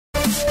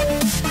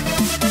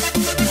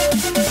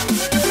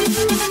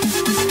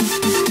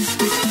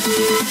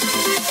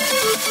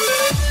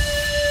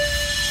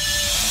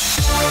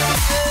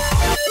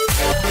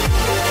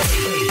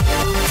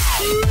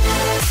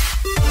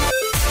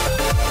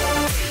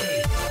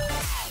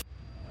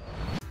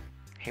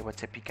Hey,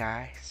 what's up, you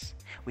guys?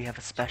 We have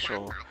a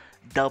special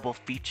double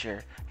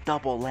feature,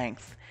 double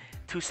length,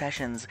 2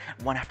 sessions,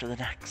 one after the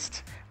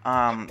next.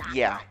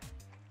 Yeah,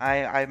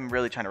 I'm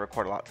really trying to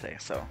record a lot today,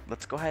 so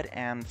let's go ahead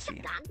and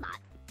see.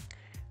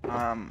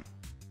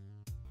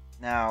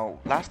 Now,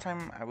 last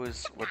time I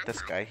was with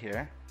this guy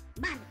here,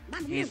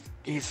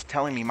 he's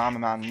telling me Mama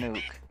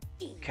Nuke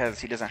because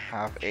he doesn't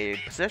have a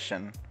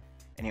position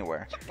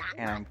anywhere,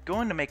 and I'm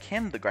going to make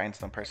him the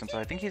grindstone person, so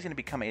I think he's going to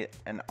become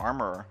an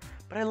armorer.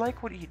 But I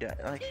like what he does.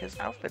 Like, his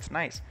outfit's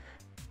nice.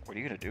 What are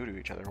you going to do to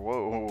each other?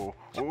 Whoa,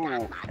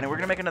 whoa. And then we're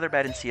going to make another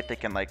bed and see if they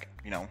can, like,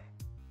 you know.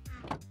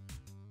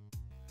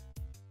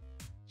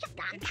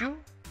 Did you?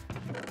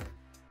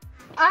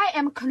 I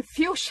am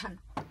confusion.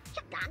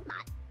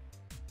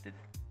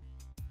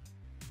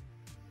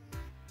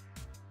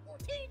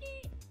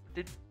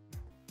 Did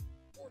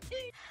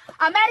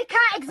America,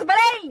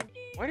 explain!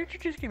 Why did you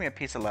just give me a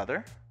piece of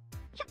leather?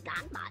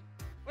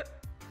 What?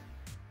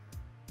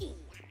 You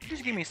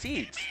just gave me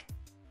seeds.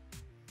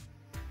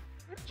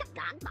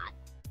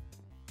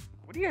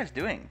 What are you guys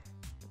doing?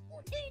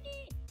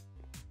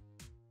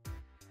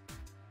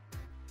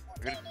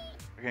 You're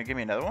gonna give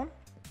me another one?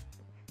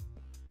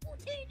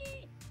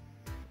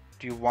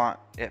 Do you want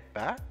it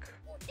back?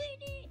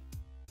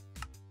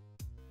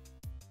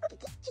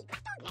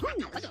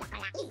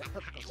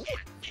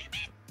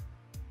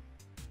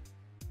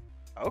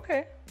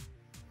 Okay.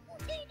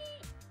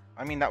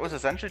 I mean, that was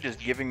essentially just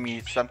giving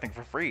me something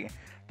for free.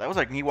 That was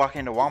like me walking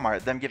into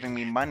Walmart, them giving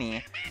me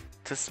money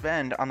to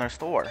spend on their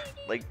store.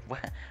 Like,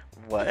 what?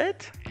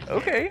 What?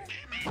 Okay.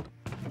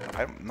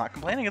 I'm not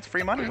complaining, it's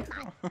free money.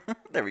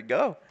 There we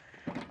go.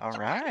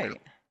 Alright.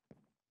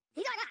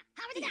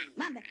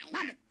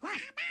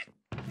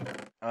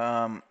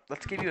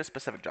 Let's give you a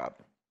specific job.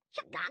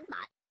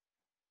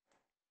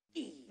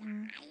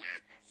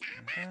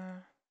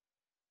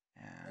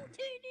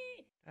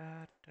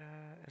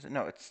 Is it?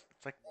 No, it's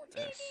like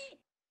this.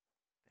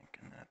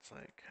 Thinking that's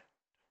like...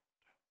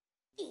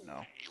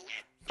 No.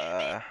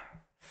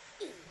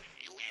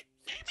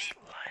 It's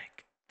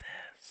like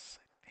this,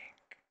 I think.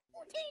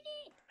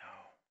 No.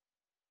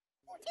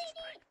 It's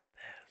like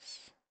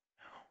this.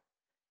 No.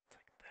 It's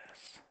like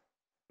this.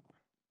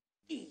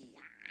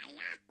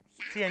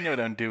 See, I know what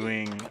I'm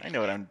doing. I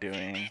know what I'm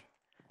doing.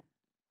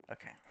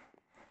 Okay.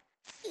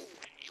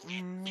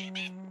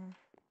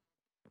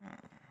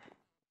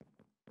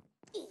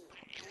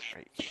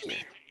 Right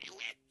here.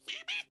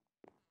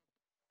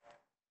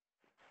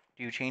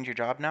 Do you change your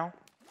job now?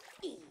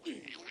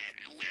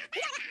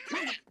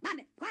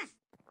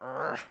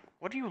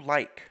 What do you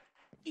like?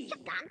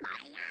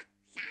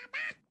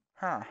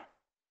 Huh.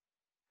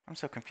 I'm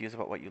so confused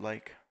about what you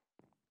like.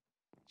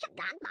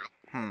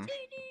 Now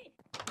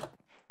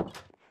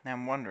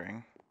I'm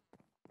wondering.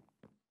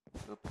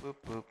 Boop, boop,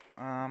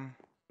 boop.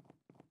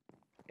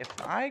 If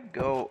I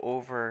go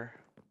over...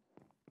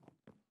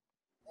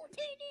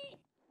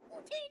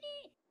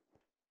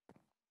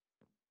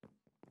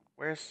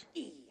 Where's...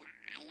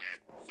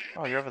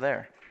 Oh, you're over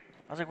there.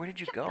 I was like, where did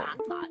you go?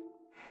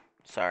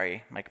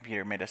 Sorry, my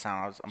computer made a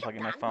sound. I was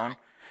unplugging my phone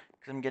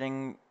because I'm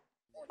getting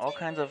all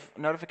kinds of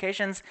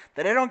notifications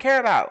that I don't care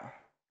about.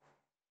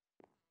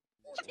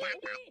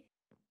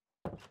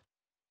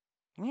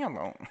 Leave me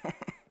alone.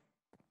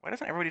 Why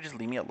doesn't everybody just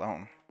leave me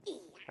alone?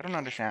 I don't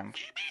understand.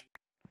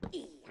 There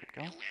we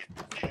go.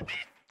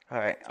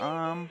 Alright,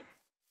 I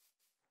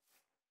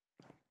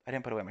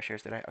didn't put away my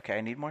shears, did I? Okay,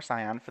 I need more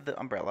cyan for the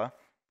umbrella.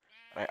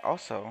 But I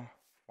also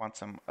want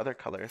some other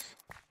colors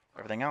for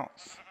everything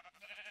else.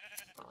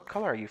 What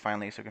color are you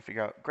finally, so we can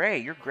figure out? Gray,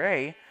 you're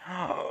gray.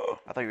 I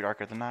thought you were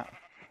darker than that.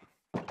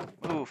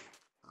 Oof.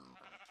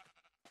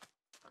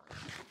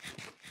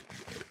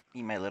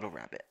 Eat my little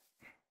rabbit.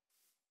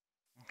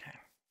 Okay.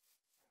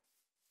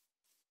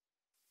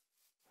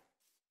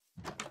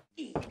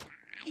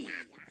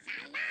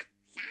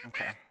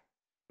 Okay.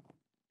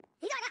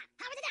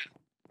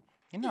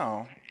 You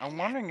know, I'm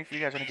wondering if you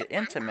guys want to get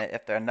intimate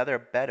if another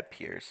bed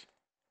appears.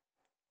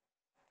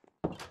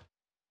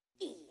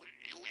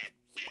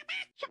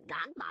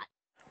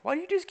 Why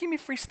do you just give me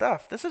free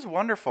stuff? This is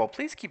wonderful.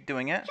 Please keep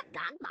doing it.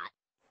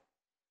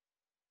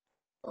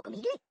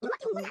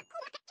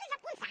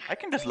 I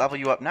can just level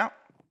you up now.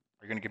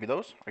 Are you going to give me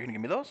those? Are you going to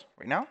give me those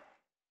right now?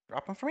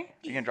 Drop them for me? Are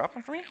you going to drop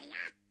them for me?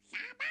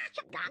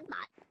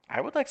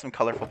 I would like some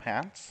colorful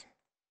pants.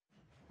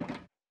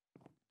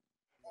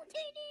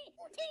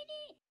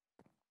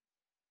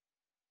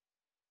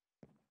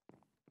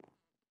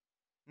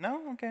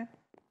 No? Okay.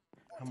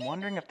 I'm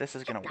wondering if this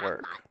is going to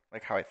work,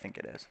 like how I think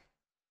it is.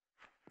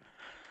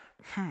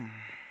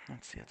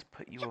 Let's see, let's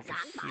put you over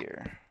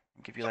here.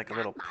 And give you like a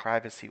little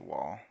privacy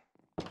wall.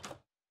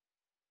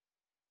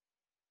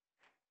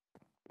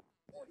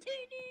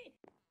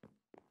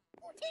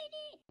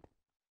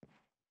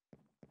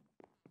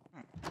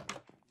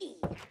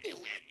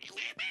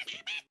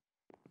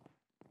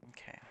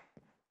 Okay.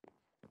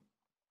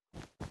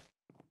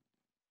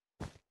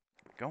 There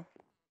we go. So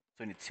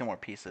we need 2 more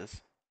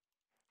pieces.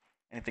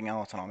 Anything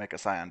else and I'll make a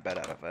cyan bed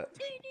out of it.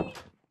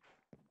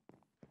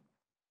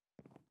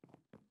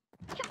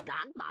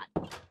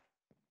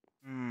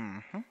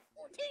 Mm-hmm.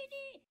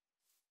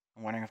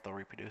 I'm wondering if they'll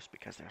reproduce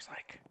because there's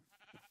like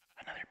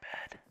another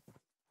bed.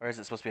 Or is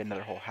it supposed to be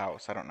another whole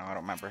house? I don't know. I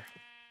don't remember.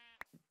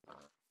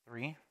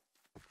 3.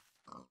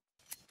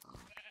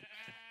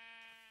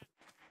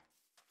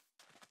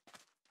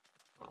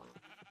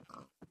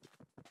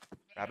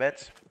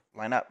 Rabbits,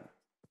 line up.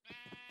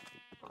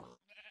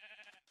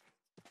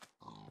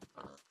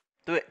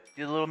 Do it.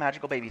 Do the little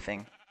magical baby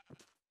thing.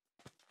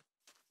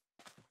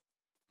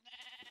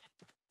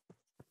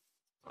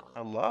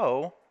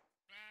 Hello?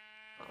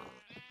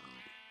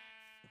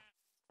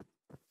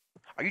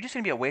 Are you just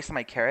going to be a waste of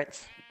my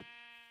carrots?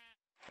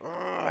 Ugh,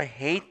 I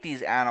hate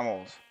these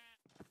animals.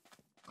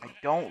 I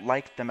don't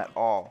like them at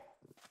all.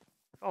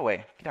 Go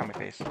away. Get out of my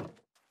face.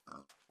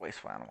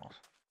 Wasteful animals.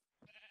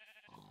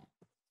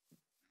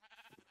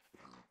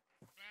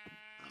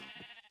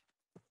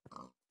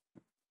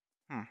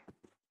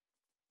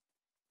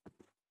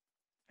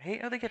 I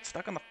hate how they get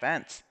stuck on the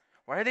fence.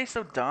 Why are they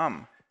so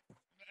dumb?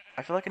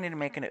 I feel like I need to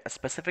make a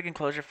specific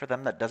enclosure for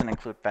them that doesn't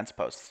include fence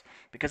posts.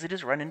 Because they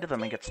just run into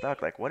them and get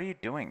stuck. Like, what are you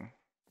doing,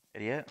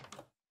 idiot?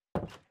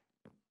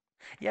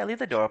 Yeah, leave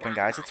the door open,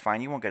 guys. It's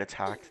fine. You won't get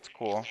attacked. It's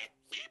cool.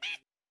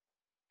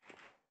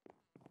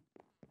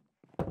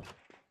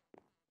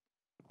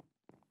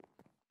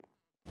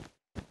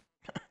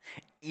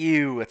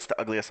 Ew, it's the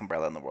ugliest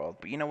umbrella in the world.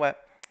 But you know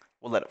what?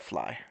 We'll let it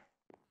fly.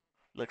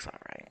 Looks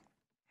alright.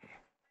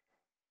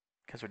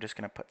 Because we're just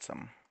going to put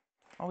some...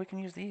 Oh, we can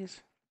use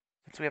these.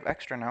 Since we have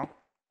extra now.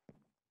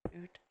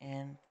 Doot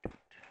and doot.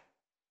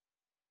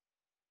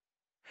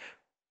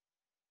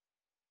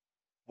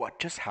 What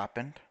just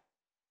happened?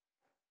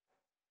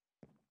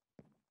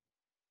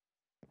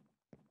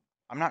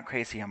 I'm not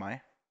crazy, am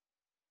I?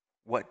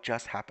 What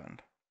just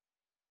happened?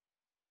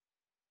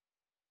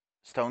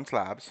 Stone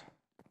slabs.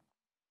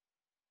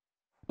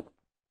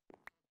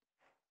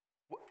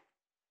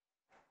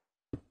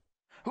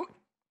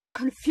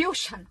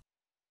 Confusion.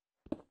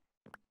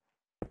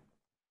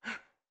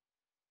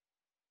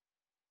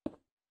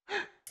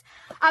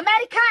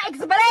 America,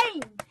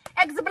 explain!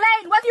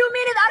 Explain! What do you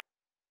mean?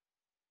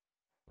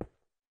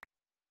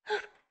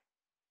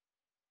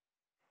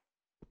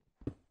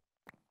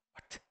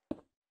 What?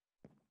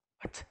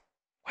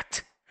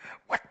 What?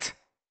 What?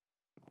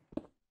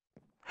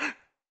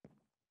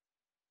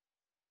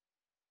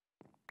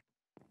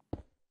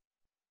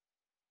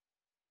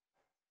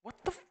 What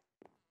the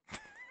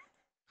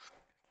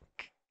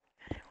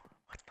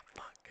What the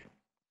fuck?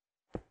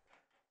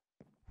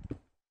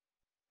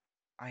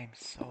 I am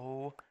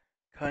so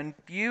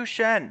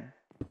confusion.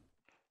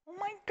 Oh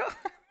my god.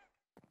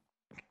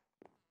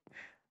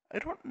 I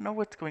don't know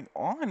what's going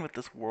on with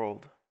this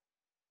world.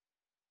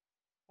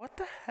 What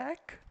the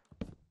heck?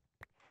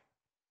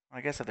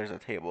 I guess if there's a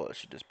table, it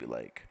should just be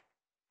like...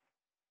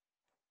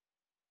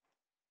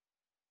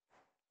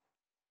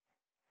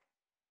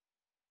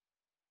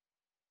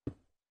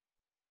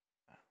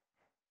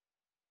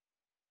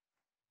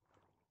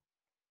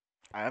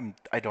 I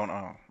don't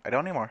know. I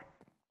don't anymore.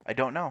 I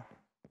don't know.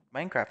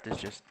 Minecraft is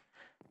just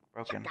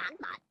broken.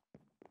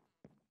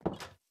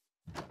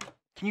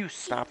 Can you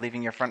stop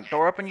leaving your front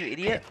door open, you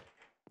idiot?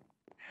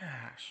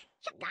 Gosh.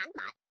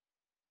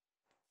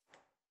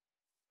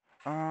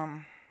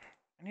 I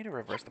need to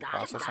reverse the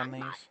process on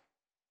these. Let's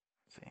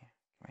see.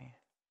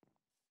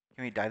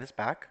 Can we dye this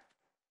back?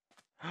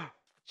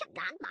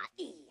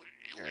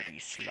 Dirty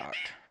slut.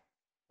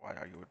 Why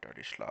are you a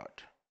dirty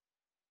slut?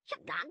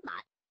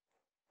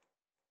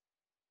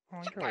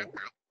 Oh,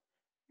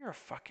 you're a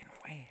fucking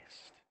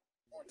waste.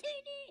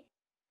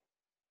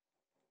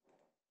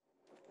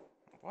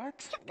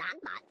 What?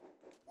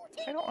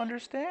 I don't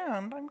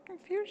understand. I'm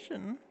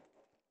confusion.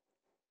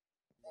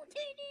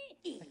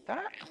 Like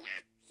that?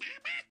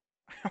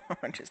 I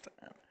don't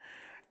understand.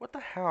 What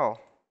the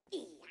hell?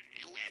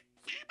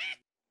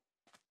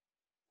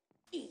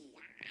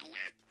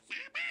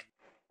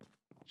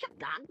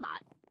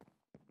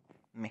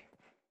 Me.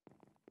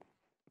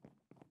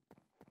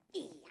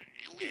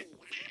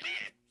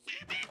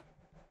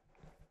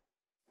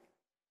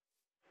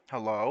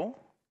 Hello?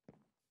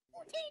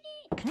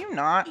 Can you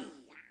not?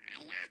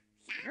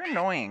 You're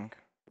annoying.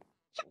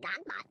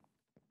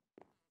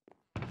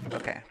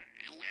 Okay.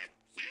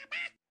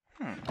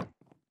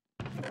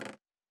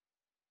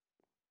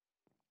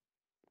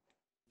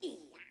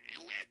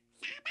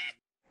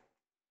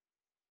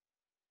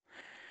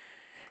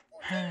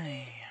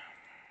 Hey.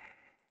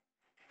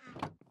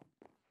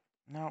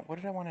 No, what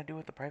did I want to do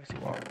with the privacy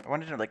wall? I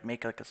wanted to like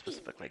make like a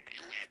specific like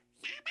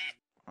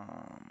let's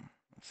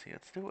see,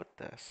 let's do it with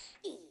this.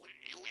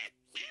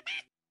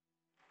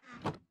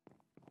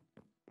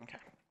 Okay.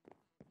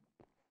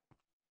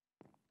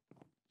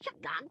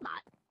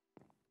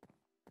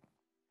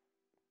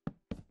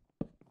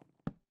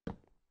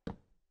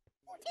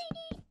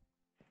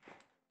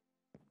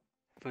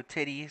 Food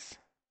titties.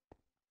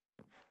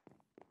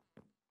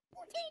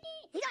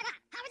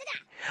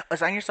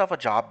 Assign yourself a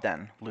job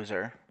then,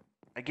 loser.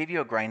 I gave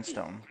you a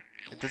grindstone.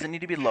 Does it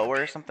need to be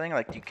lower or something?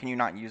 Like, can you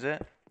not use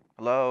it?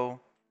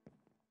 Hello?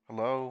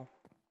 Hello?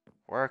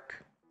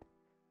 Work?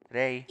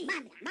 Today,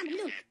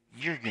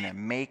 you're gonna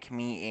make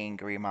me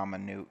angry, Mama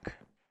Nuke.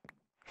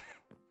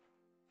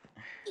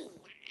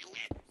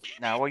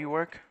 Now will you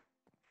work?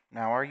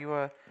 Now are you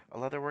a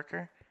leather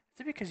worker?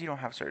 Is it because you don't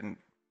have certain...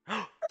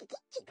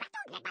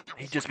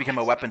 He just became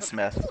a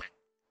weaponsmith. Oh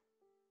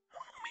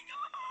my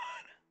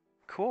god.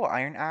 Cool,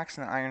 iron axe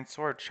and an iron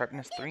sword,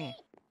 sharpness 3.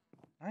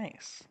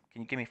 Nice.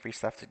 Can you give me free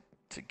stuff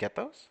to get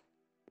those?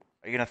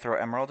 Are you gonna throw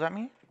emeralds at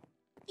me?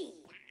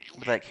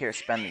 Be like, here,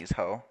 spend these,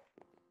 ho.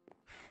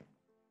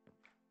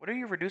 What are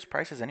your reduced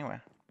prices anyway?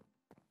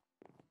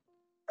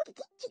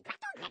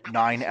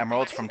 9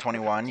 emeralds from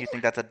 21? You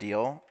think that's a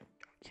deal?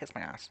 Kiss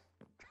my ass.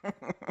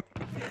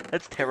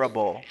 That's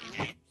terrible.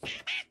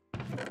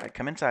 Alright,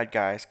 come inside,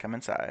 guys. Come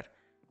inside.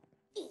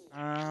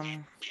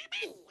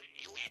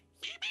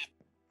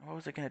 What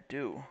was it gonna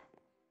do?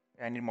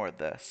 Yeah, I need more of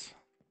this.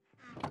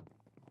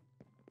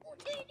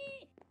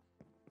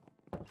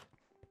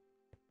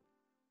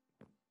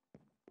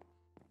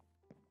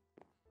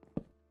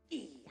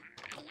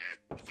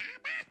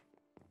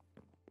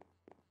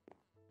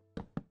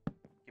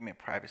 Give me a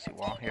privacy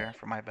wall here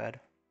for my bed.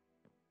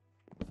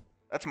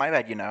 That's my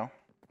bed, you know.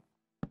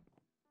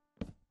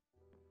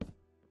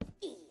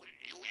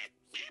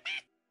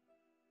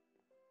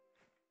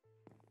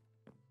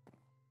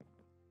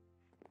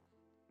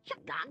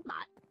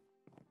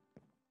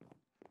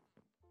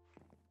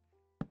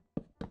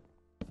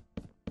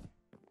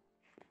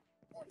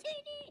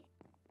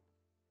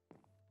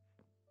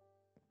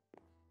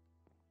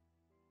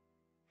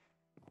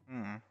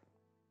 Hmm.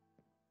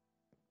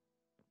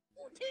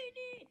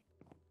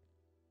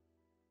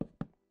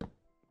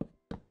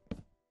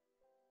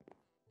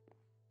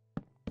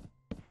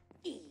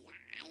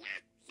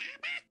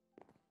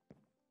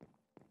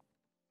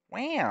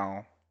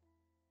 Wow.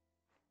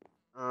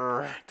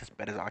 This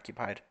bed is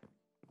occupied.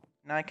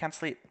 No, I can't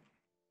sleep.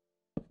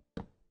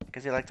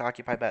 Because they like to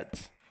occupy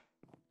beds.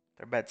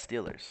 They're bed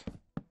stealers.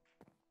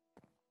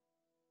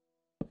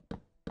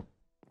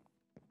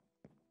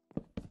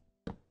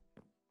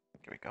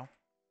 Here we go.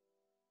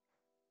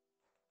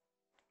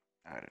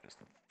 I would just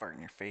fart in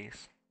your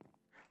face.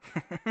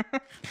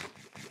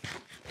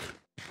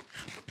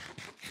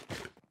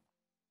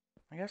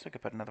 I guess we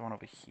could put another one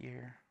over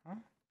here. Huh?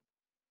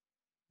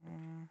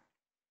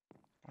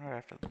 Why do I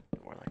have to leave the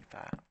door like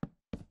that?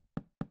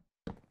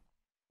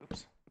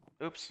 Oops.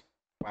 Oops.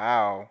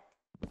 Wow.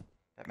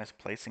 That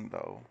misplacing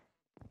though.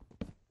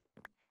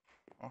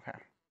 Okay.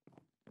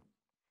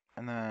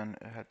 And then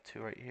it had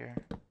 2 right here.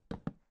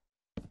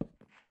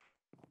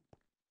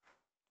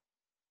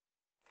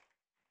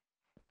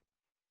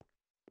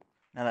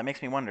 Now that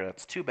makes me wonder,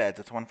 that's 2 beds,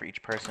 that's 1 for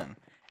each person.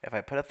 If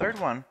I put a 3rd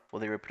one, will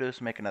they reproduce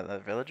and make another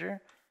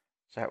villager?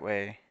 So that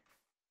way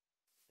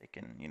they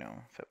can, you know,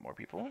 fit more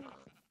people.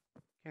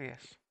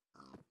 Curious.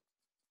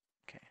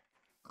 Okay.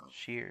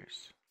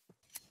 Shears.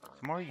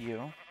 Some more of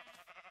you.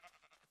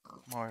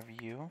 More of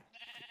you.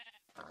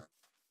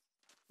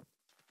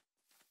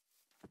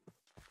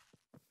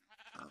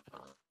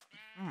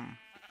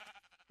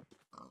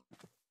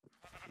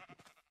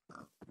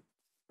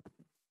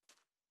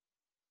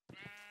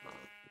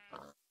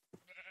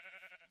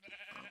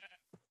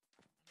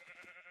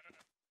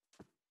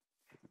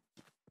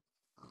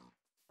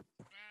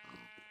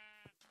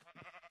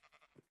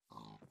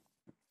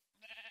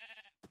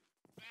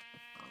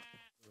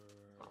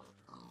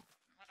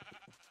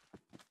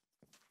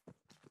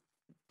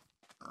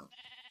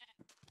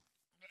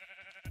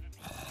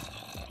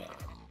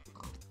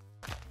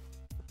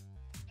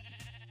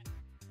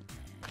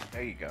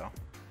 There you go.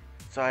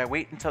 So I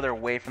wait until they're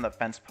away from the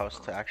fence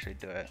post to actually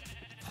do it.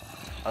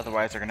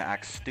 Otherwise they're gonna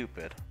act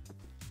stupid.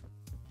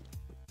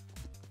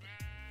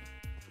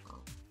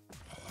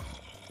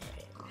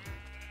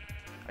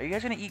 Are you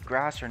guys gonna eat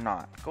grass or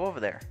not? Go over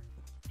there.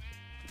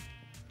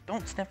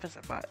 Don't sniff his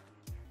butt.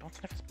 Don't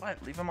sniff his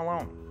butt. Leave him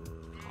alone.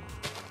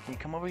 Can you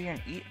come over here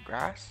and eat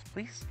grass,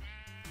 please?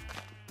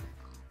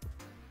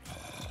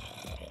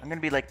 I'm gonna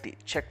be like the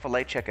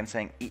Chick-fil-A chicken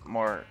saying eat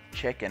more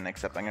chicken,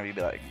 except I'm gonna be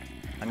like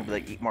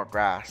eat more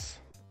grass.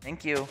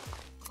 Thank you.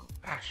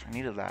 Gosh, I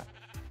needed that.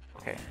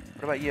 Okay,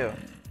 what about you?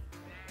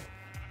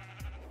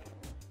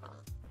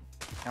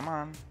 Come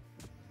on.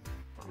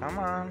 Come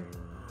on.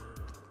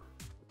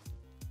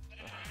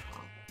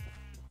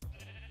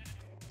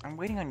 I'm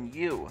waiting on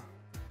you.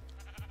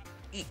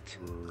 Eat.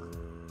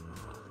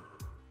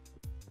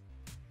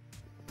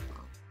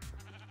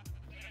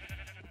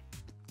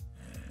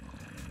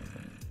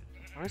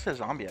 Where's the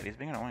zombie at? He's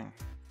being annoying.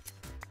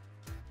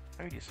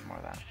 I could use some more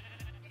of that.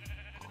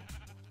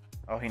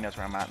 Oh, he knows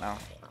where I'm at now.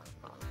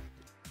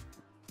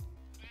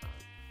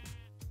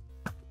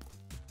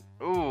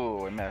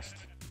 Ooh, I missed.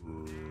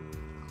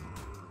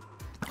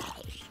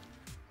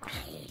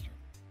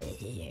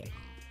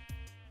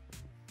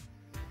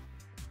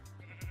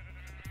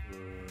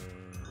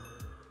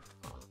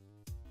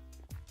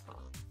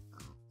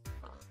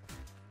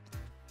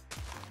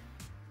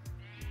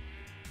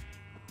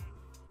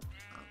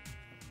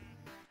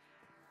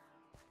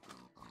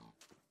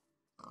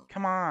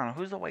 Come on,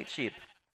 who's the white sheep?